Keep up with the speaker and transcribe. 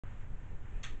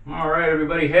Alright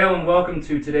everybody, hail and welcome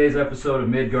to today's episode of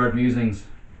Midgard Musings.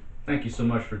 Thank you so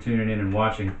much for tuning in and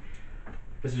watching.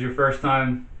 If this is your first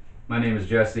time, my name is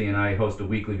Jesse and I host a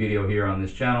weekly video here on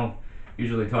this channel,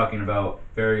 usually talking about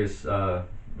various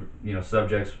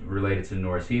subjects related to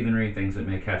Norse heathenry, things that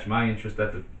may catch my interest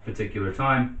at the particular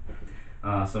time.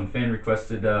 Some fan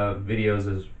requested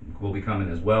videos will be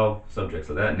coming as well, subjects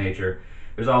of that nature.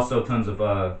 There's also tons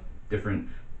of different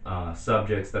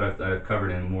subjects that I've covered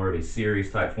in more of a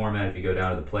series type format. If you go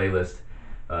down to the playlist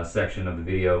section of the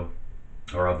video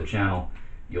or of the channel,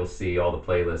 you'll see all the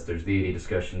playlists. There's deity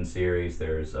discussion series,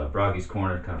 there's Broggy's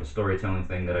Corner, kind of a storytelling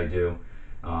thing that I do,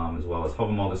 as well as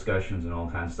Hovamall discussions and all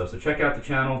kinds of stuff. So check out the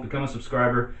channel, become a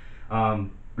subscriber.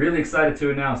 Really excited to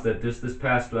announce that this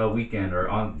past weekend, or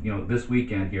on this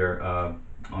weekend here,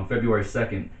 on February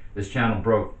 2nd, this channel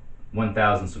broke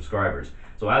 1,000 subscribers.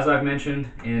 So as I've mentioned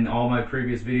in all my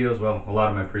previous videos, well, a lot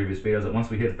of my previous videos, that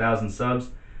once we hit 1,000 subs,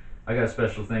 I got a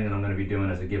special thing that I'm going to be doing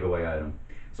as a giveaway item.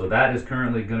 So that is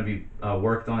currently going to be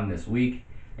worked on this week,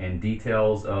 and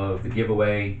details of the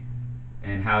giveaway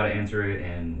and how to enter it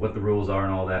and what the rules are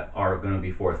and all that are going to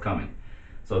be forthcoming.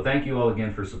 So thank you all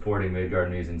again for supporting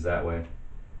Midgard Musings that way.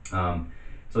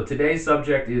 So today's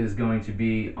subject is going to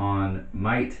be on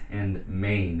Might and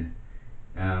Mægen,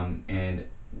 and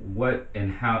what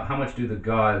and how much do the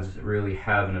gods really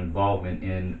have an involvement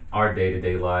in our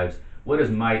day-to-day lives? What does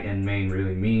Might and Mægen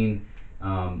really mean,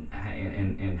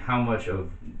 and how much of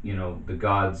the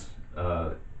gods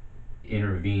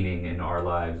intervening in our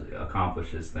lives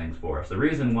accomplishes things for us? The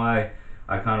reason why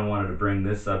I kind of wanted to bring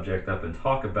this subject up and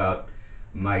talk about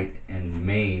Might and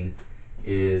Mægen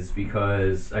is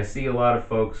because I see a lot of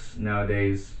folks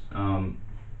nowadays,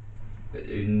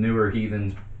 newer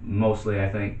heathens mostly, I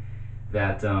think,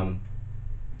 that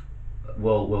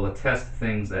will attest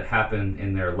things that happen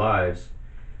in their lives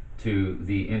to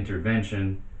the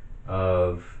intervention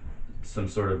of some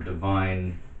sort of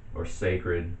divine or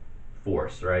sacred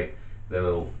force, right?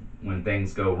 They'll, when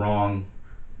things go wrong,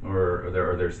 or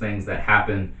there's things that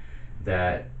happen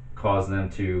that cause them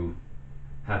to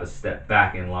have a step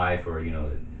back in life, or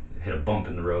hit a bump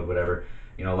in the road, whatever.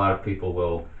 A lot of people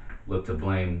will look to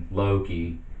blame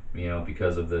Loki,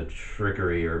 because of the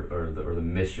trickery or the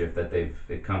mischief that they've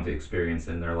come to experience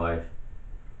in their life.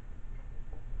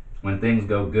 When things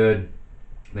go good,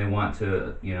 they want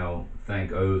to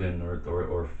thank Odin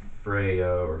or Freya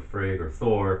or Frigg or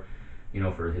Thor,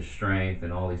 for his strength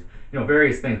and all these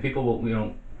various things. People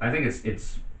will I think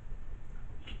it's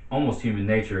almost human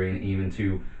nature even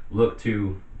to look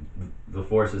to the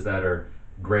forces that are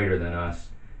greater than us,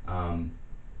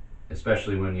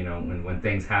 especially when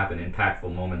things happen,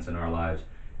 impactful moments in our lives.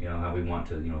 How we want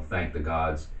to thank the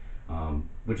gods,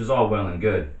 which is all well and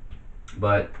good,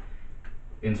 but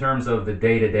in terms of the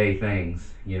day-to-day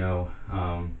things,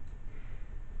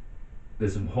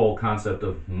 this whole concept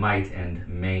of might and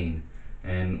main,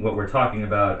 and what we're talking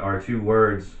about are two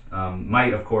words.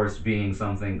 Might, of course, being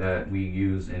something that we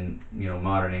use in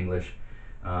modern English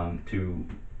to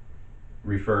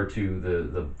refer to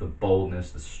the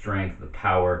boldness, the strength, the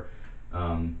power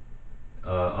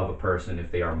of a person.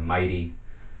 If they are mighty,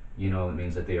 it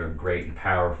means that they are great and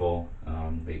powerful.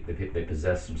 They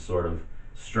possess some sort of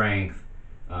strength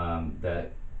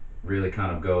that really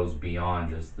kind of goes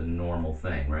beyond just the normal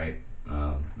thing, right?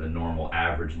 The normal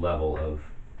average level of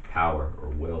power or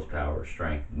will's power,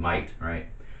 strength, might, right?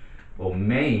 Well,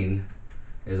 main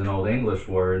is an old English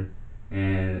word,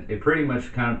 and it pretty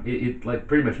much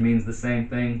pretty much means the same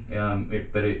thing,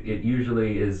 but it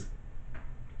usually is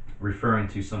referring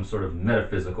to some sort of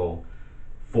metaphysical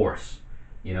force,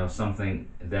 something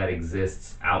that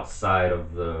exists outside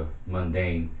of the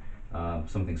mundane,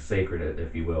 something sacred,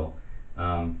 if you will.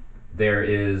 There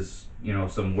is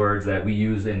some words that we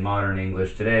use in modern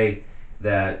English today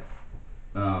that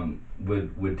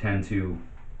would tend to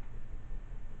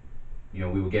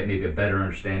we would get maybe a better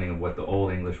understanding of what the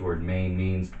old English word main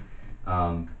means.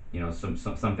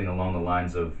 Something along the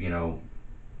lines of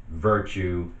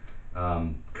virtue,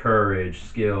 courage,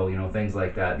 skill, things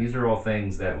like that. These are all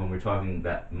things that when we're talking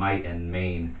that might and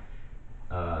main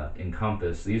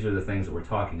encompass, these are the things that we're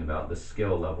talking about: the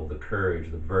skill level, the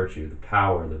courage, the virtue, the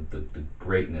power, the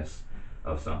greatness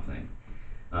of something.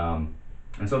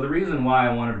 And so the reason why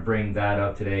I wanted to bring that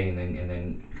up today, and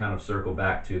then kind of circle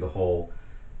back to the whole,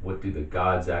 what do the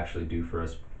gods actually do for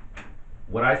us?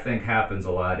 What I think happens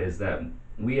a lot is that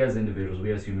we as individuals,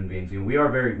 we as human beings, we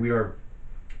are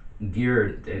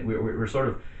geared, we're sort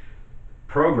of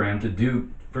programmed to do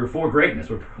for greatness.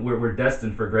 We're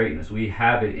destined for greatness. We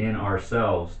have it in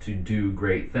ourselves to do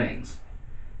great things,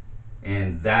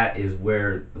 and that is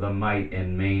where the might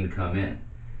and main come in.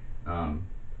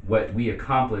 what we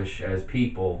accomplish as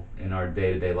people in our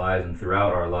day-to-day lives and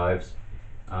throughout our lives,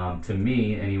 to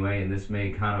me anyway, and this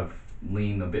may kind of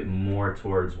lean a bit more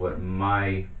towards what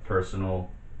my personal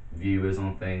view is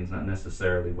on things, not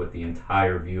necessarily what the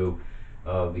entire view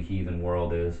of the heathen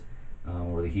world is,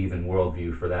 or the heathen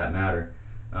worldview for that matter.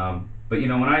 But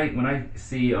when I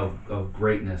see of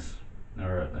greatness,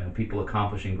 or people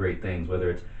accomplishing great things,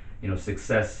 whether it's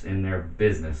success in their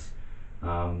business,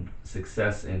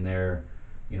 success in their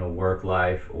work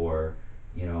life, or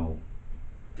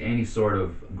any sort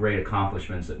of great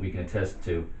accomplishments that we can attest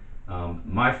to,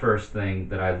 my first thing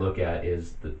that I look at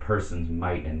is the person's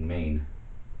might and main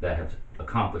that have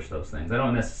accomplished those things. I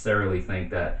don't necessarily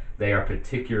think that they are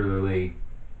particularly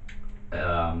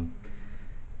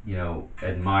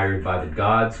admired by the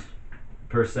gods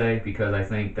per se, because I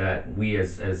think that we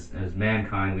as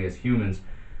mankind, we as humans,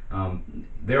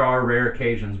 there are rare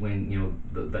occasions when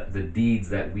the deeds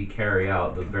that we carry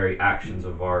out, the very actions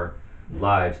of our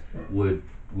lives, would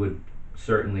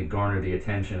certainly garner the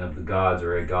attention of the gods,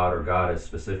 or a god or goddess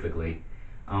specifically.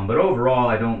 But overall,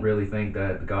 I don't really think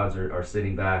that the gods are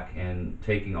sitting back and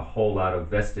taking a whole lot of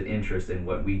vested interest in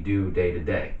what we do day to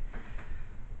day.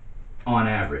 On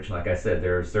average, like I said,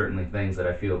 there are certainly things that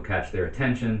I feel catch their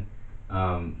attention,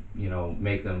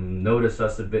 make them notice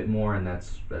us a bit more, and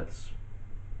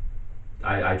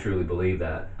I truly believe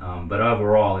that. But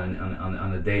overall,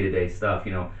 on the day-to-day stuff,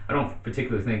 I don't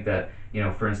particularly think that,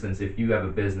 for instance, if you have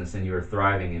a business and you're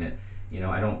thriving in it,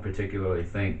 I don't particularly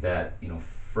think that,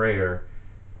 Freyr,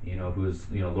 who's,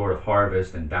 Lord of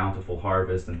Harvest and Bountiful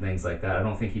Harvest and things like that, I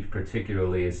don't think he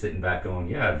particularly is sitting back going,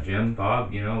 yeah, Jim,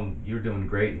 Bob, you're doing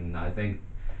great, and I think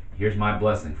here's my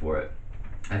blessing for it.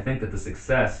 I think that the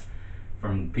success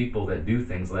from people that do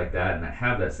things like that and that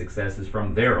have that success is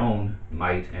from their own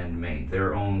might and main,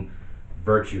 their own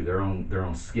virtue, their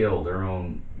own skill, their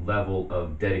own level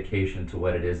of dedication to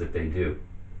what it is that they do.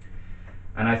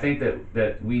 And I think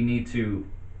that we need to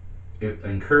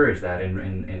encourage that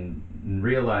and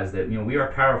realize that we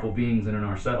are powerful beings in and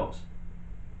ourselves,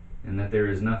 and that there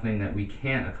is nothing that we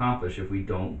can't accomplish if we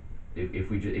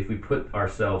put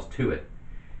ourselves to it.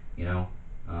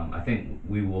 I think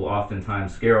we will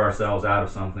oftentimes scare ourselves out of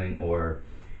something, or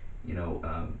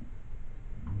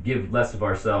give less of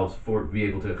ourselves to be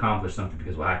able to accomplish something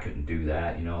because, well, I couldn't do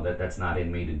that. That's not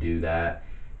in me to do that.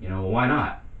 Why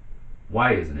not?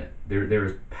 Why isn't it? There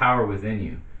is power within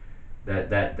you.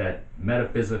 That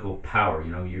metaphysical power.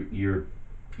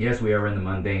 Yes, we are in the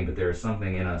mundane, but there is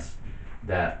something in us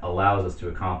that allows us to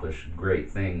accomplish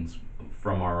great things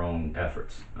from our own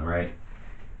efforts. All right.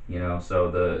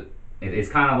 So it's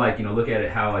kind of like, look at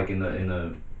it how, like, in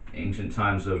the ancient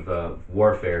times of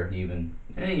warfare, even,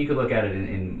 and you could look at it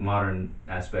in modern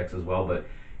aspects as well. But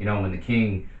when the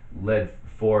king led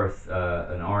forth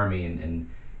an army and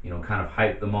kind of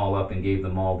hyped them all up and gave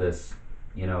them all this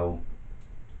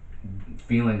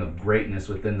feeling of greatness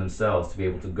within themselves to be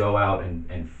able to go out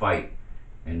and fight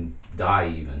and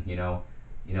die even,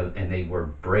 and they were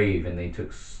brave, and they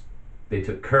took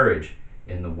courage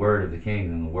in the word of the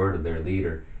king and the word of their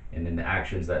leader, and in the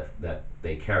actions that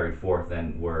they carried forth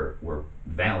then were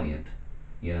valiant.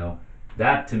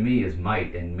 That to me is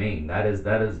might and main.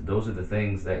 Those are the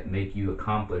things that make you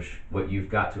accomplish what you've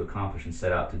got to accomplish and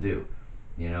set out to do.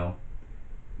 So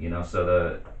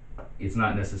it's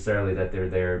not necessarily that they're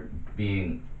there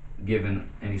being given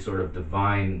any sort of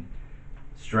divine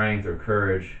strength or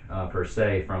courage per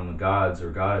se from the gods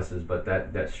or goddesses, but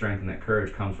that strength and that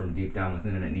courage comes from deep down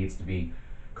within, and it needs to be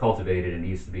cultivated. It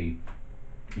needs to be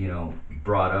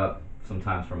brought up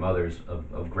sometimes from others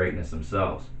of greatness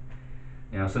themselves.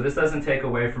 So this doesn't take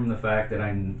away from the fact that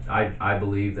I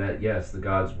believe that, yes, the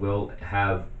gods will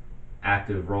have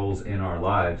active roles in our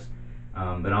lives,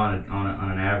 but on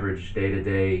an average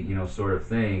day-to-day sort of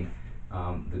thing,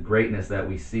 the greatness that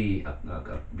we see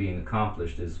being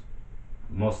accomplished is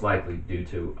most likely due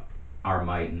to our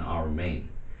might and our main.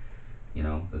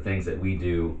 The things that we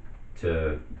do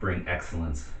to bring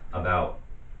excellence about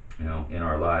in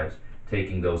our lives,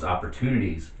 taking those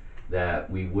opportunities that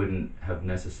we wouldn't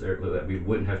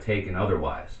have taken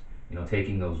otherwise,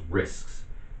 taking those risks,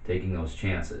 taking those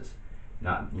chances,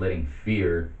 not letting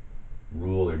fear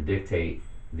rule or dictate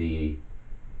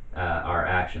our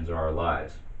actions or our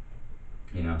lives.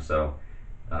 So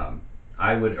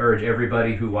I would urge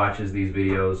everybody who watches these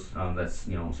videos, that's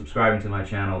subscribing to my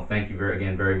channel. Thank you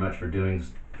very much for doing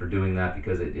that,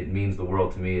 because it means the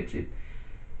world to me.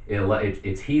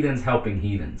 It's heathens helping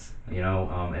heathens,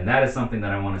 and that is something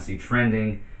that I want to see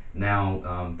trending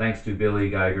now. Thanks to Billy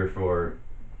Geiger for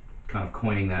kind of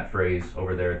coining that phrase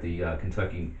over there at the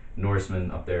Kentucky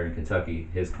Norsemen up there in Kentucky,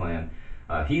 his clan.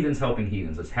 Heathens helping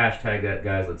heathens. Let's hashtag that,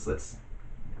 guys. Let's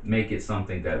make it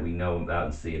something that we know about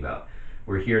and see about.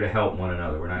 We're here to help one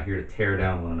another. We're not here to tear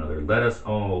down one another. Let us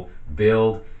all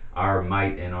build our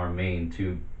might and our main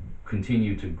to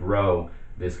continue to grow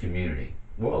this community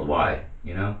worldwide.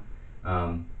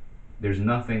 There's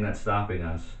nothing that's stopping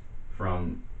us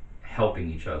from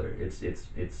helping each other.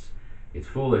 It's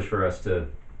foolish for us to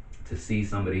see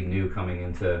somebody new coming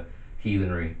into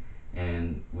heathenry,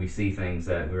 and we see things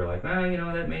that we're like,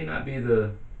 that may not be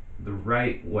the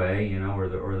right way, or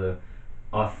the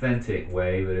authentic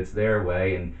way, but it's their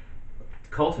way. And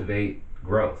cultivate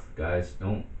growth, guys.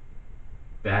 Don't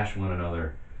bash one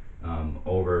another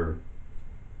over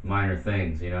minor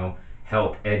things.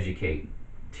 Help educate,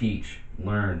 teach,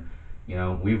 learn.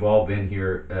 We've all been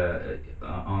here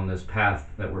on this path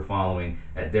that we're following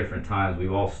at different times.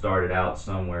 We've all started out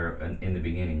somewhere in the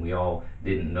beginning. We all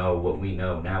didn't know what we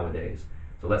know nowadays.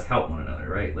 So let's help one another,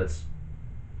 right? Let's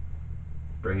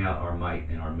bring out our might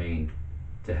and our main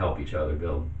to help each other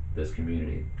build this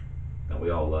community that we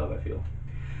all love, I feel.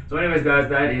 So anyways, guys,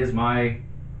 that is my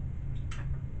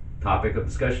topic of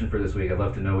discussion for this week. I'd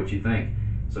love to know what you think.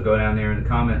 So go down there in the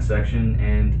comment section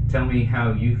and tell me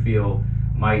how you feel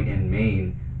might and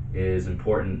main is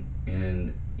important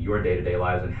in your day-to-day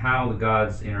lives, and how the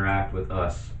gods interact with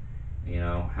us.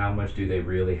 How much do they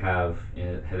really have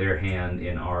their hand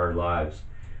in our lives?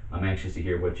 I'm anxious to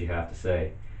hear what you have to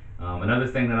say. Another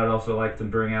thing that I'd also like to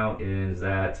bring out is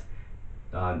that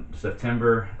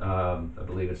September, I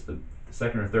believe it's the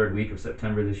second or third week of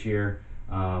September this year,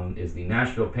 is the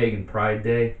Nashville Pagan Pride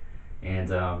Day,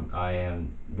 and I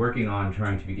am working on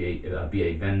trying to be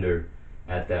a vendor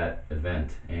at that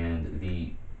event. And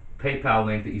the PayPal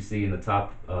link that you see in the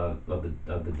top of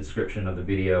the description of the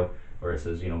video, where it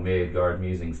says Midgard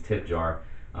Musings tip jar,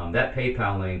 that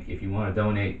PayPal link, if you want to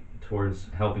donate towards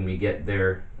helping me get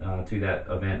there to that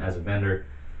event as a vendor,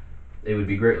 it would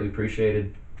be greatly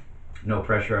appreciated. No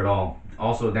pressure at all.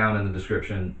 Also, down in the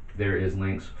description there is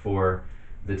links for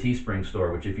the Teespring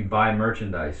store, which if you buy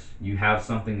merchandise, you have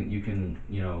something that you can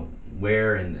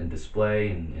wear and display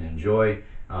and enjoy,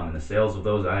 and the sales of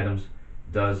those items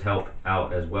does help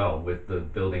out as well with the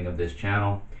building of this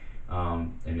channel,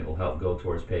 and it will help go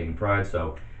towards Pagan Pride.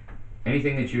 So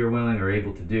anything that you're willing or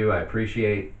able to do, I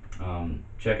appreciate.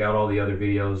 Check out all the other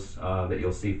videos that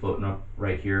you'll see floating up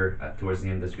right here towards the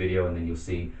end of this video, and then you'll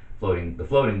see the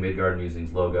floating Midgard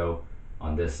Musings logo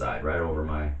on this side, right over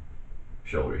my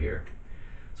shoulder here.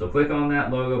 So click on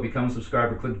that logo, become a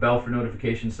subscriber, click bell for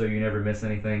notifications so you never miss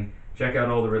anything. Check out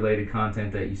all the related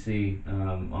content that you see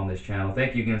on this channel.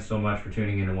 Thank you again so much for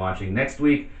tuning in and watching. Next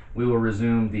week we will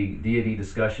resume the deity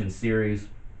discussion series,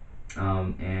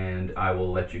 and I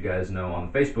will let you guys know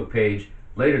on the Facebook page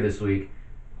later this week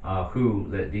who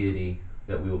that deity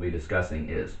that we will be discussing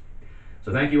is.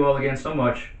 So thank you all again so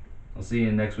much. I'll see you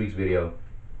in next week's video.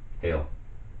 Hail.